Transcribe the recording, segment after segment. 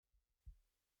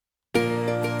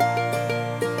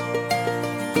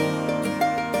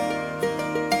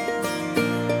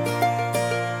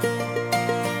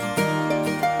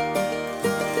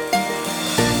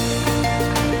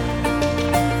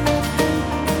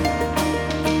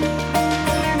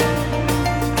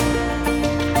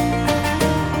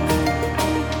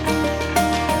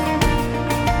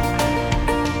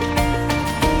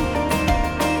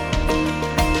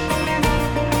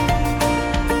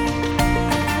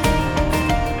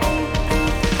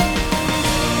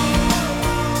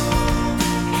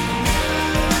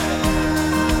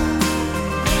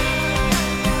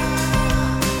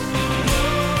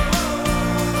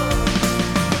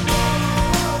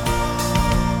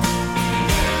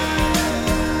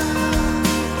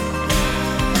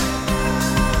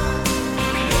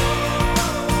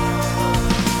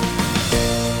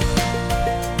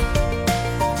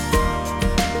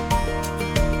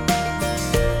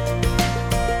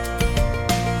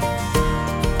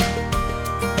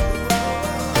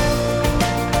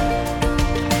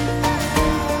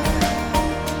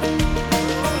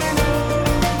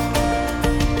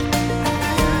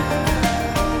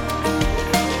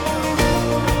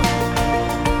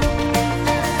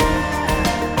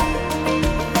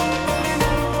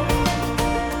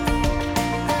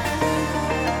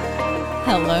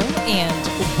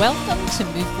Welcome to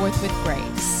Move Forth with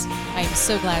Grace. I am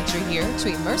so glad you're here to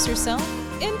immerse yourself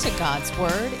into God's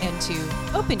Word and to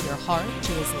open your heart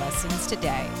to His lessons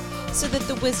today so that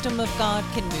the wisdom of God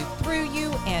can move through you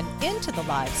and into the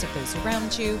lives of those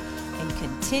around you and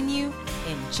continue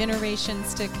in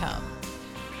generations to come.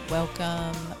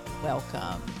 Welcome,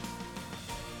 welcome.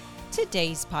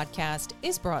 Today's podcast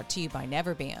is brought to you by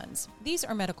Neverbands. These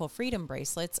are medical freedom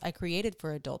bracelets I created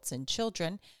for adults and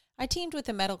children. I teamed with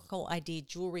a medical ID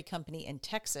jewelry company in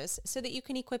Texas so that you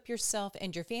can equip yourself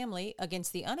and your family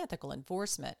against the unethical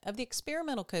enforcement of the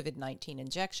experimental COVID-19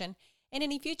 injection and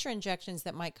any future injections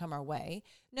that might come our way,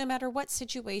 no matter what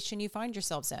situation you find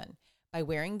yourselves in. By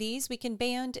wearing these, we can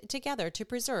band together to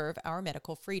preserve our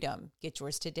medical freedom. Get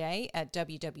yours today at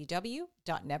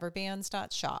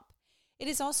www.neverbands.shop. It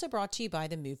is also brought to you by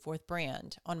the Move Forth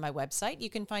brand. On my website, you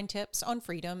can find tips on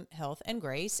freedom, health, and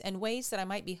grace, and ways that I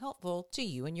might be helpful to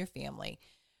you and your family.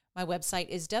 My website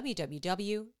is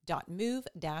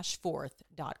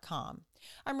www.move-forth.com.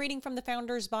 I'm reading from the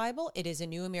Founders Bible. It is a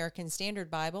New American Standard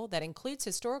Bible that includes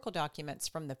historical documents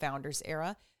from the Founders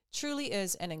era. Truly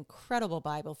is an incredible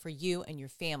Bible for you and your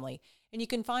family, and you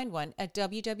can find one at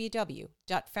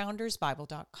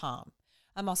www.foundersbible.com.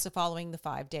 I'm also following the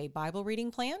 5-day Bible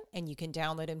reading plan, and you can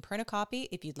download and print a copy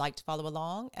if you'd like to follow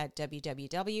along at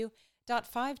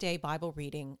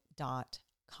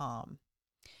www.5daybiblereading.com.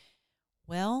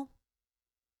 Well,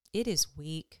 it is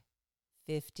week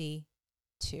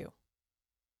 52,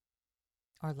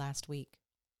 our last week.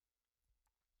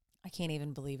 I can't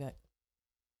even believe it.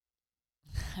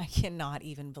 I cannot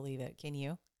even believe it. Can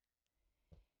you?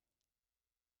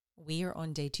 We are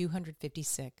on day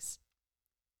 256.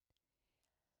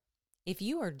 If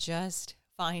you are just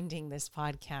finding this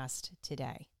podcast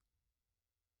today,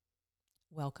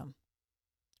 welcome.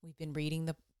 We've been reading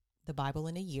the Bible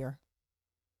in a year.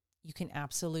 You can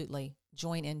absolutely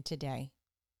join in today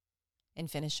and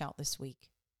finish out this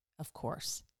week, of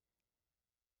course,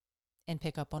 and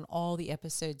pick up on all the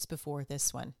episodes before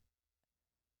this one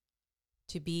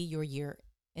to be your year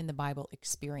in the Bible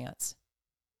experience.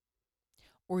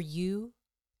 Or you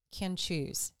can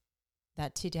choose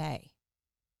that today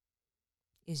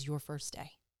is your first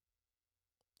day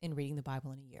in reading the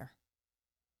Bible in a year.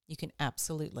 You can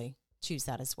absolutely choose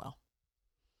that as well.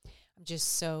 I'm just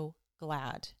so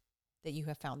glad that you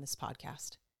have found this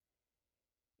podcast.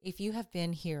 If you have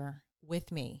been here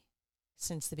with me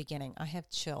since the beginning, I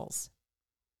have chills.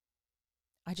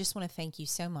 I just want to thank you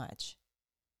so much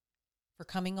for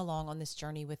coming along on this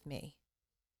journey with me.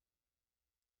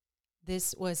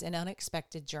 This was an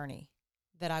unexpected journey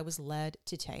that I was led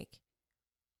to take.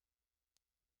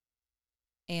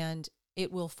 And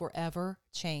it will forever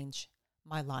change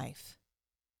my life.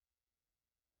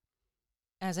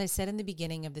 As I said in the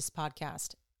beginning of this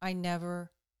podcast, I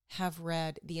never have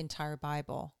read the entire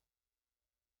Bible.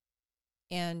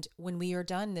 And when we are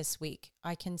done this week,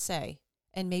 I can say,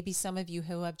 and maybe some of you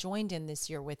who have joined in this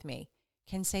year with me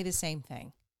can say the same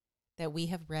thing, that we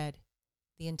have read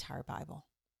the entire Bible.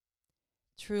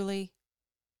 Truly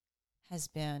has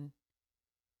been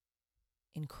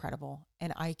incredible,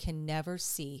 and I can never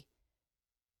see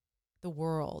the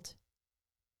world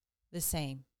the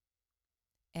same.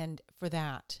 And for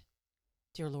that,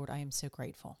 dear Lord, I am so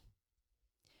grateful.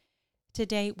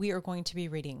 Today, we are going to be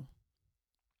reading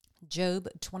Job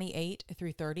 28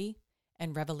 through 30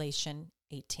 and Revelation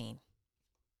 18.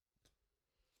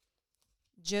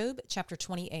 Job chapter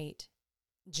 28.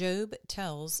 Job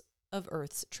tells of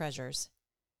earth's treasures.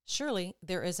 Surely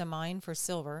there is a mine for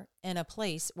silver and a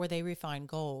place where they refine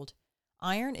gold.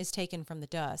 Iron is taken from the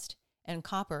dust, and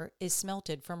copper is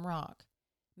smelted from rock.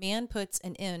 Man puts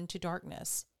an end to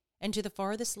darkness, and to the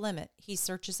farthest limit he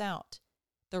searches out,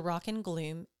 the rock in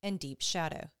gloom and deep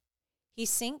shadow. He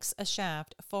sinks a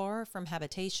shaft far from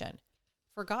habitation,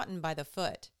 forgotten by the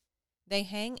foot. They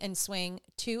hang and swing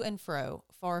to and fro,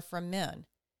 far from men.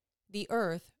 The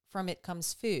earth, from it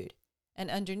comes food, and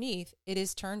underneath it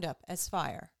is turned up as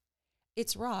fire.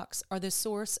 Its rocks are the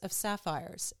source of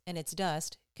sapphires, and its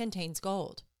dust contains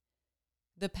gold.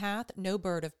 The path no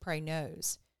bird of prey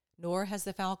knows, nor has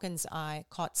the falcon's eye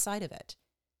caught sight of it.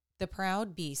 The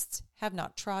proud beasts have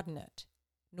not trodden it,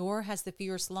 nor has the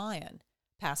fierce lion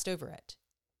passed over it.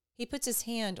 He puts his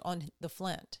hand on the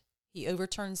flint. He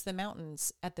overturns the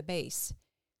mountains at the base.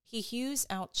 He hews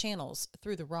out channels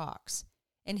through the rocks,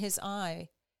 and his eye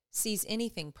sees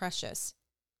anything precious.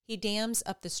 He dams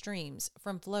up the streams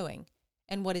from flowing,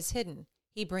 and what is hidden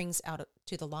he brings out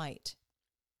to the light.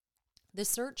 The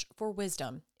search for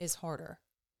wisdom is harder.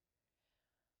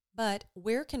 But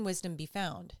where can wisdom be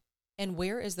found? And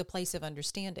where is the place of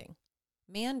understanding?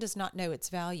 Man does not know its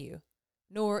value,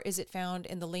 nor is it found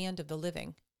in the land of the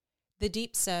living. The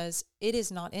deep says, "It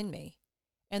is not in me,"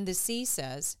 and the sea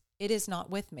says, "It is not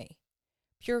with me."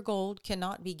 Pure gold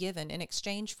cannot be given in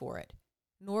exchange for it,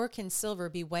 nor can silver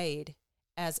be weighed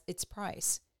as its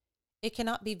price. It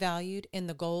cannot be valued in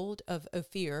the gold of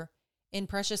Ophir, in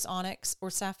precious onyx or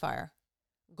sapphire.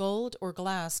 Gold or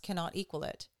glass cannot equal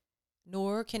it,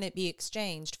 nor can it be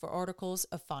exchanged for articles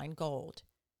of fine gold.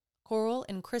 Coral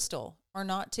and crystal are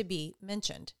not to be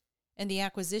mentioned, and the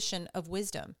acquisition of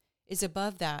wisdom is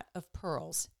above that of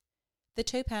pearls. The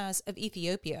topaz of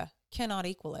Ethiopia cannot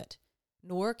equal it,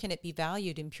 nor can it be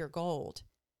valued in pure gold.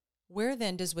 Where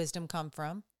then does wisdom come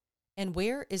from? And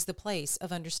where is the place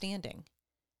of understanding?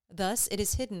 Thus it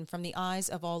is hidden from the eyes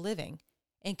of all living,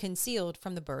 and concealed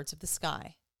from the birds of the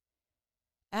sky.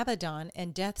 Abaddon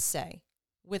and Death say,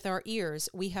 "With our ears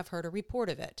we have heard a report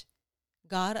of it."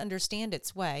 God understands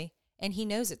its way, and he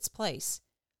knows its place,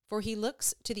 for he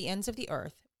looks to the ends of the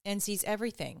earth and sees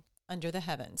everything under the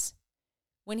heavens.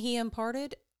 When he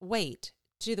imparted weight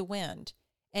to the wind,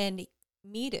 and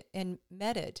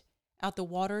meted out the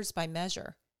waters by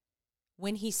measure,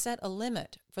 when he set a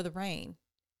limit for the rain,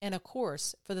 and a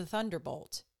course for the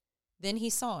thunderbolt, then he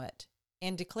saw it,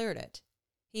 and declared it.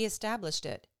 He established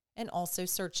it, and also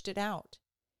searched it out.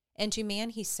 And to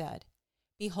man he said,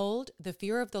 "Behold, the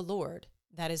fear of the Lord,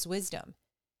 that is wisdom,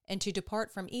 and to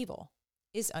depart from evil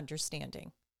is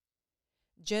understanding."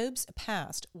 Job's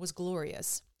past was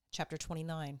glorious. Chapter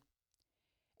 29.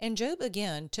 And Job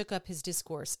again took up his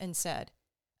discourse and said,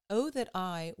 "Oh, that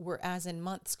I were as in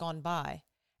months gone by,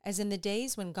 as in the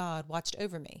days when God watched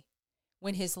over me,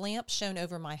 when his lamp shone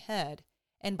over my head,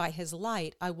 and by his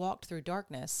light I walked through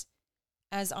darkness,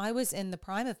 as I was in the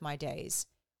prime of my days,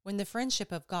 when the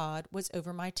friendship of God was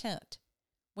over my tent,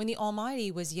 when the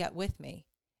Almighty was yet with me,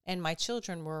 and my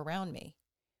children were around me,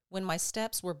 when my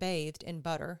steps were bathed in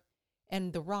butter,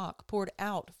 and the rock poured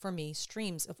out for me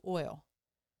streams of oil.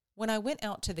 When I went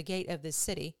out to the gate of this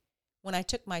city, when I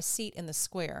took my seat in the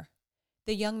square,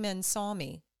 the young men saw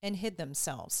me and hid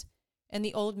themselves, and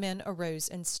the old men arose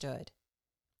and stood.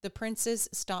 The princes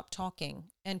stopped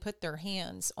talking and put their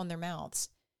hands on their mouths.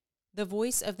 The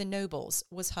voice of the nobles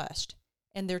was hushed,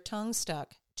 and their tongue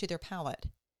stuck to their palate.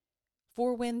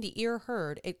 For when the ear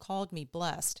heard, it called me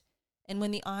blessed, and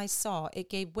when the eye saw, it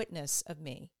gave witness of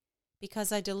me,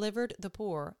 because I delivered the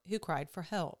poor who cried for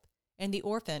help, and the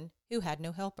orphan who had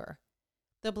no helper.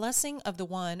 The blessing of the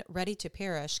one ready to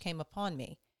perish came upon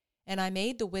me, and I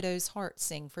made the widow's heart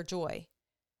sing for joy.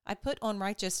 I put on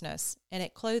righteousness, and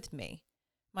it clothed me.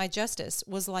 My justice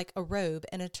was like a robe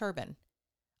and a turban.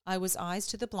 I was eyes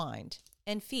to the blind,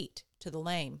 and feet to the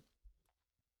lame.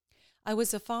 I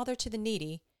was a father to the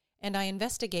needy, and I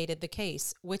investigated the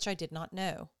case which I did not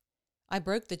know. I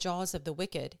broke the jaws of the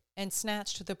wicked, and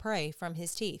snatched the prey from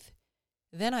his teeth.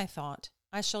 Then I thought,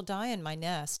 I shall die in my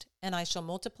nest, and I shall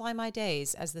multiply my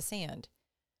days as the sand.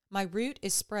 My root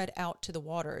is spread out to the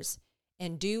waters,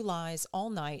 and dew lies all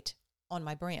night on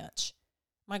my branch.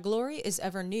 My glory is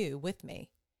ever new with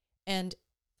me, and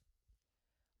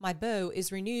my bow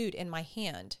is renewed in my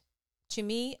hand. To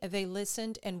me they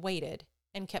listened and waited,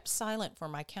 and kept silent for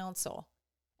my counsel.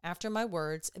 After my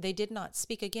words they did not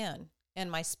speak again,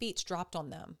 and my speech dropped on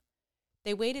them.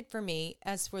 They waited for me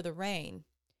as for the rain,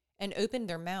 and opened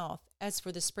their mouth as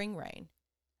for the spring rain.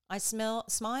 I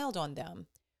smiled on them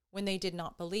when they did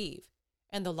not believe,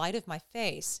 and the light of my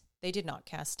face they did not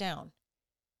cast down.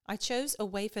 I chose a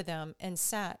way for them and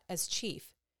sat as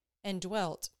chief, and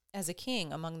dwelt as a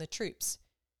king among the troops,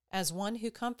 as one who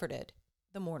comforted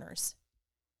the mourners.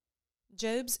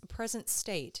 Job's present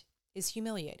state is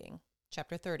humiliating.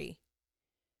 Chapter 30.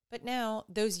 But now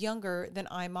those younger than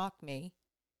I mock me,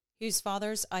 whose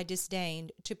fathers I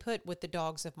disdained to put with the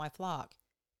dogs of my flock.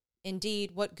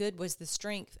 Indeed, what good was the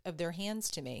strength of their hands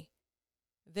to me?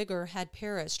 Vigor had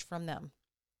perished from them.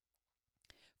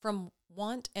 From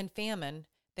want and famine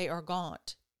they are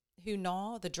gaunt, who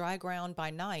gnaw the dry ground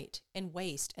by night in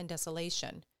waste and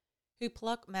desolation, who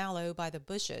pluck mallow by the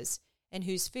bushes, and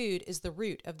whose food is the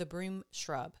root of the broom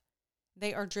shrub.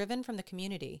 They are driven from the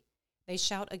community. They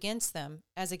shout against them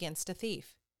as against a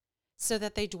thief, so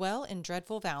that they dwell in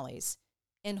dreadful valleys,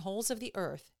 in holes of the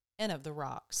earth and of the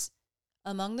rocks.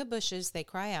 Among the bushes they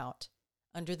cry out,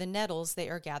 under the nettles they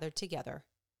are gathered together.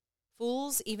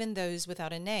 Fools, even those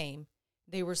without a name,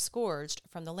 they were scourged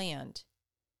from the land.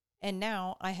 And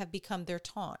now I have become their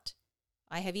taunt.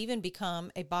 I have even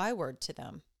become a byword to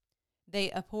them.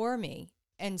 They abhor me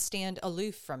and stand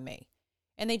aloof from me,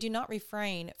 and they do not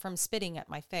refrain from spitting at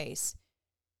my face,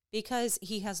 because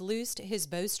he has loosed his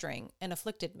bowstring and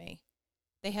afflicted me.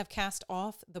 They have cast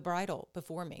off the bridle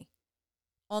before me.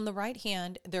 On the right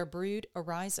hand their brood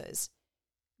arises.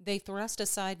 They thrust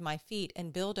aside my feet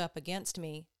and build up against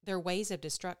me their ways of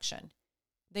destruction.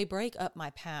 They break up my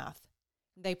path.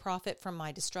 They profit from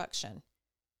my destruction.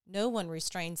 No one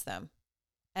restrains them.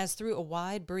 As through a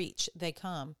wide breach they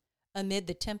come. Amid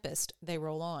the tempest they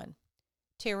roll on.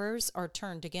 Terrors are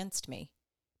turned against me.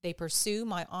 They pursue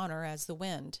my honor as the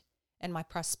wind, and my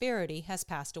prosperity has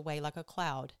passed away like a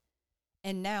cloud.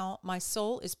 And now my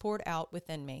soul is poured out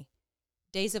within me.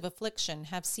 Days of affliction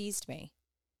have seized me.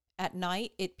 At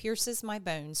night it pierces my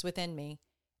bones within me,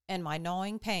 and my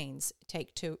gnawing pains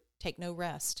take no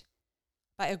rest.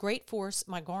 By a great force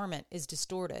my garment is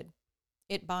distorted.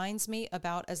 It binds me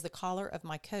about as the collar of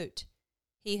my coat.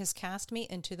 He has cast me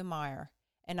into the mire,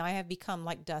 and I have become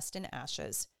like dust and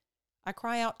ashes. I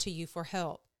cry out to you for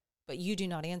help, but you do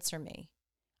not answer me.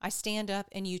 I stand up,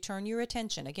 and you turn your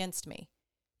attention against me.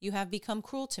 You have become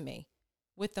cruel to me.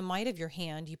 With the might of your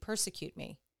hand you persecute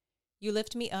me. You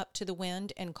lift me up to the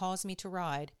wind and cause me to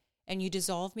ride, and you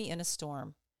dissolve me in a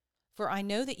storm. For I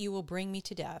know that you will bring me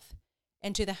to death,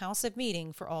 and to the house of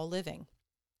meeting for all living.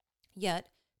 Yet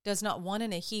does not one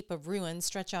in a heap of ruin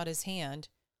stretch out his hand,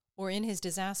 or in his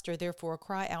disaster therefore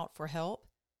cry out for help?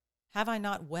 Have I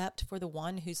not wept for the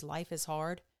one whose life is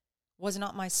hard? Was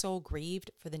not my soul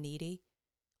grieved for the needy?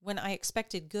 When I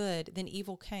expected good, then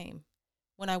evil came.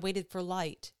 When I waited for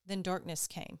light, then darkness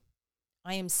came.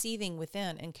 I am seething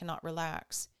within and cannot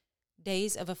relax.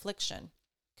 Days of affliction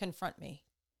confront me.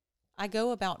 I go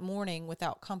about mourning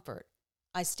without comfort.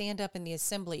 I stand up in the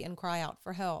assembly and cry out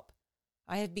for help.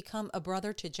 I have become a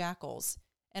brother to jackals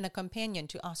and a companion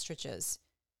to ostriches.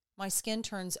 My skin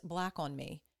turns black on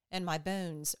me, and my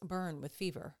bones burn with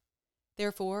fever.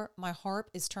 Therefore my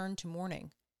harp is turned to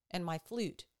mourning, and my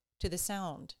flute to the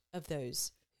sound of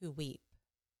those who weep.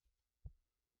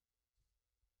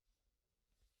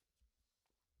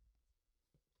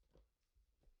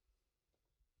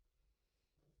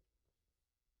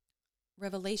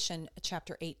 Revelation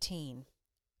chapter 18.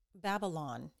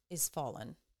 Babylon is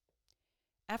fallen.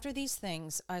 After these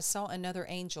things I saw another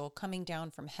angel coming down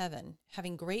from heaven,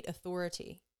 having great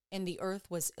authority, and the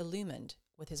earth was illumined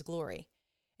with his glory.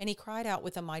 And he cried out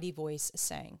with a mighty voice,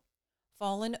 saying,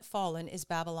 Fallen, fallen is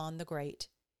Babylon the Great.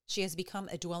 She has become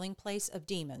a dwelling place of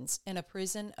demons, and a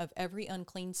prison of every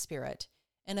unclean spirit,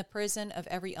 and a prison of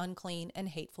every unclean and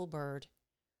hateful bird.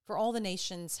 For all the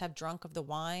nations have drunk of the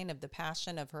wine of the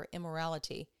passion of her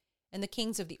immorality, and the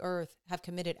kings of the earth have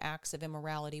committed acts of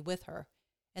immorality with her,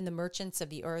 and the merchants of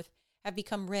the earth have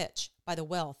become rich by the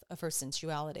wealth of her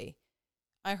sensuality.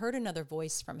 I heard another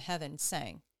voice from heaven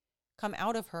saying, Come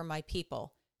out of her, my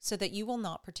people, so that you will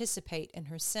not participate in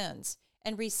her sins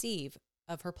and receive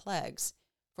of her plagues,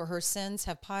 for her sins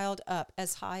have piled up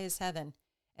as high as heaven,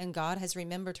 and God has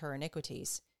remembered her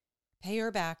iniquities. Pay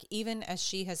her back even as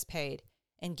she has paid,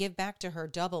 and give back to her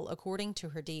double according to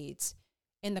her deeds.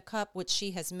 In the cup which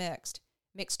she has mix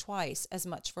twice as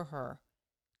much for her.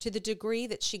 To the degree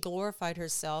that she glorified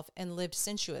herself and lived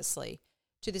sensuously,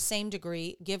 to the same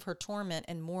degree give her torment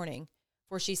and mourning,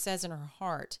 for she says in her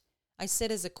heart, I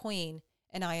sit as a queen,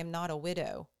 and I am not a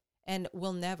widow, and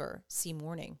will never see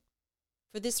mourning.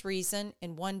 For this reason,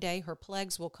 in one day her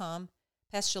plagues will come,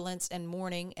 pestilence and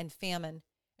mourning and famine,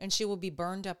 and she will be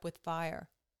burned up with fire.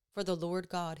 For the Lord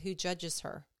God who judges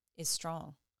her is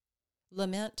strong.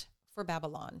 Lament for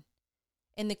Babylon.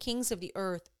 And the kings of the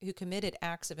earth who committed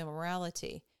acts of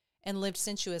immorality and lived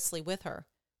sensuously with her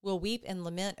will weep and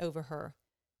lament over her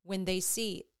when they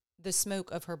see the smoke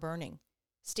of her burning,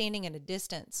 standing at a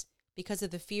distance because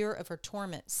of the fear of her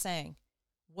torment, saying,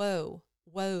 Woe,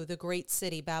 woe, the great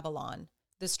city Babylon,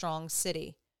 the strong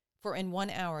city, for in 1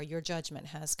 hour your judgment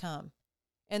has come.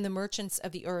 And the merchants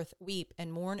of the earth weep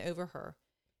and mourn over her,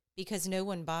 because no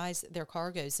one buys their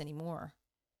cargoes anymore.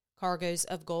 Cargoes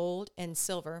of gold and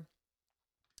silver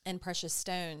and precious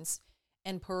stones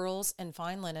and pearls and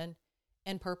fine linen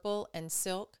and purple and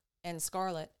silk and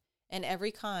scarlet and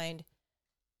every kind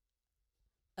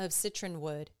of citron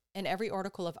wood and every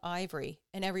article of ivory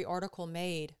and every article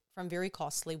made from very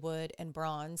costly wood and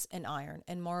bronze and iron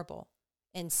and marble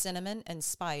and cinnamon and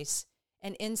spice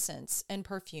and incense and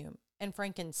perfume and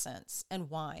frankincense and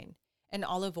wine and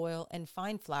olive oil and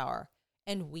fine flour,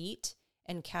 and wheat,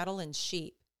 and cattle and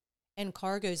sheep, and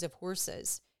cargoes of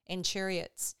horses, and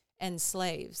chariots, and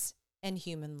slaves, and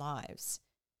human lives.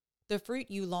 The fruit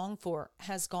you long for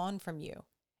has gone from you,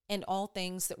 and all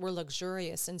things that were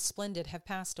luxurious and splendid have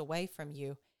passed away from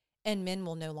you, and men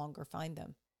will no longer find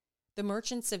them. The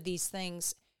merchants of these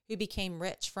things who became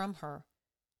rich from her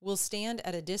will stand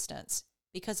at a distance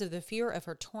because of the fear of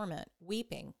her torment,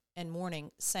 weeping and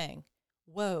mourning, saying,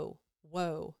 Woe,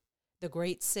 woe, the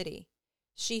great city!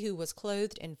 she who was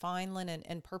clothed in fine linen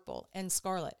and purple and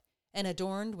scarlet, and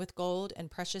adorned with gold and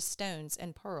precious stones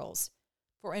and pearls.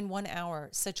 For in 1 hour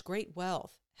such great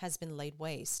wealth has been laid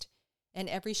waste, and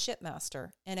every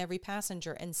shipmaster, and every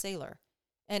passenger and sailor,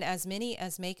 and as many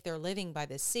as make their living by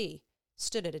the sea,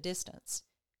 stood at a distance,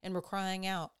 and were crying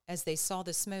out as they saw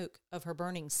the smoke of her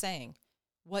burning, saying,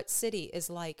 What city is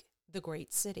like the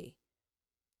great city?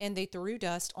 And they threw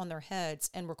dust on their heads,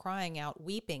 and were crying out,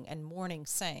 weeping and mourning,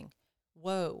 saying,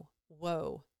 Woe,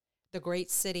 woe, the great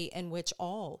city in which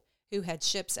all who had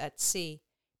ships at sea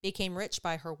became rich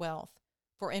by her wealth,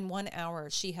 for in 1 hour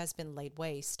she has been laid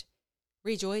waste.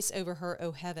 Rejoice over her,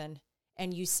 O heaven,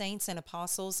 and you saints and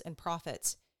apostles and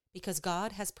prophets, because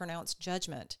God has pronounced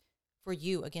judgment for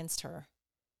you against her.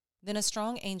 Then a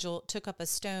strong angel took up a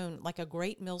stone like a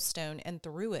great millstone and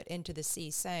threw it into the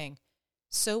sea, saying,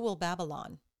 So will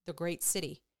Babylon, the great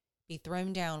city, be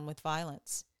thrown down with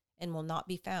violence, and will not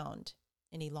be found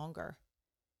any longer.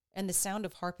 And the sound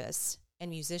of harpists and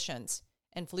musicians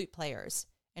and flute players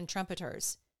and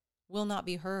trumpeters will not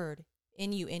be heard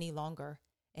in you any longer,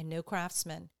 and no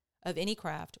craftsman of any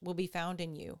craft will be found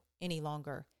in you any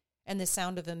longer, and the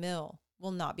sound of a mill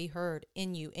will not be heard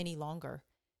in you any longer,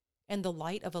 and the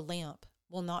light of a lamp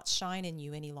will not shine in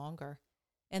you any longer,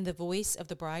 and the voice of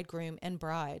the bridegroom and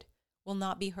bride will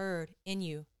not be heard in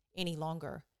you any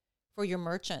longer. For your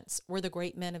merchants were the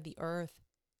great men of the earth,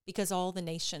 because all the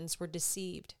nations were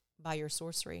deceived by your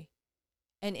sorcery.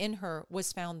 And in her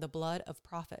was found the blood of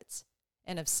prophets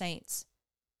and of saints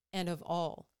and of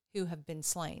all who have been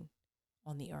slain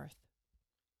on the earth.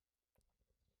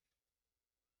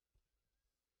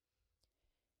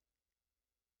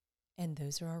 And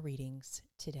those are our readings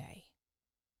today.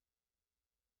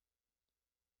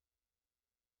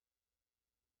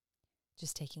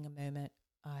 Just taking a moment,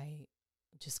 I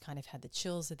just kind of had the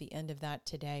chills at the end of that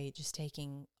today, just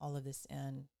taking all of this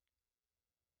in.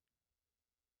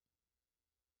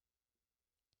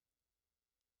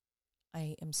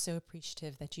 I am so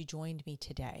appreciative that you joined me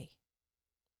today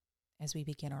as we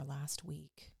begin our last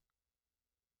week.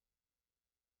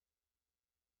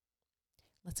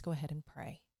 Let's go ahead and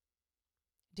pray.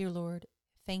 Dear Lord,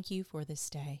 thank you for this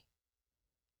day.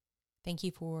 Thank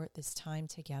you for this time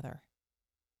together.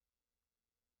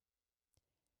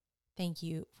 Thank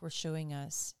you for showing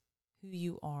us who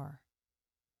you are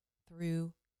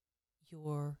through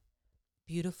your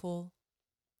beautiful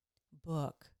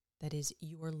book that is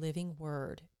your living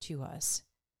word to us,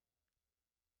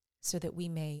 so that we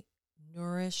may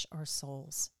nourish our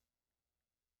souls.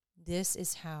 This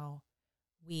is how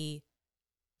we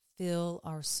fill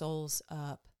our souls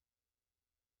up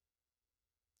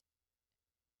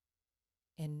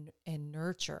and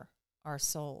nurture our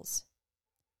souls.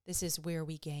 This is where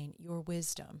we gain your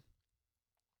wisdom,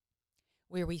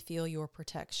 where we feel your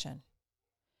protection,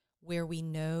 where we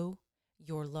know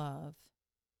your love,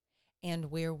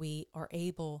 and where we are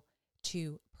able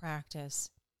to practice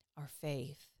our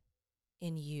faith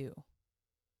in you.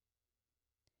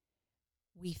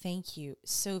 We thank you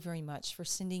so very much for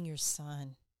sending your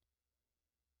Son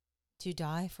to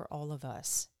die for all of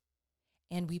us.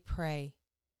 And we pray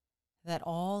that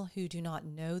all who do not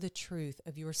know the truth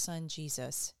of your Son,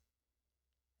 Jesus,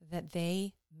 that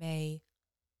they may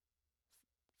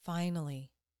finally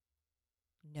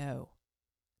know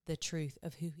the truth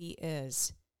of who he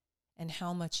is and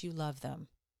how much you love them,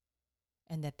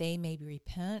 and that they may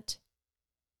repent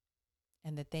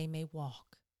and that they may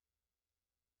walk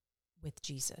with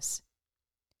Jesus.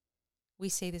 We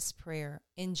say this prayer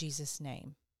in Jesus'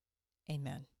 name.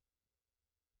 Amen.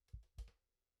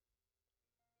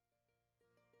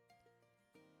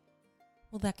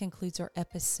 Well, that concludes our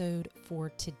episode for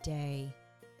today.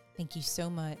 Thank you so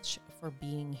much for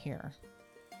being here.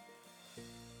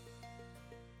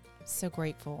 I'm so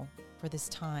grateful for this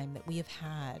time that we have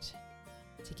had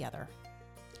together.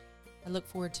 I look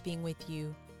forward to being with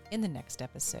you in the next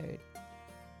episode.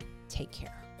 Take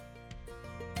care.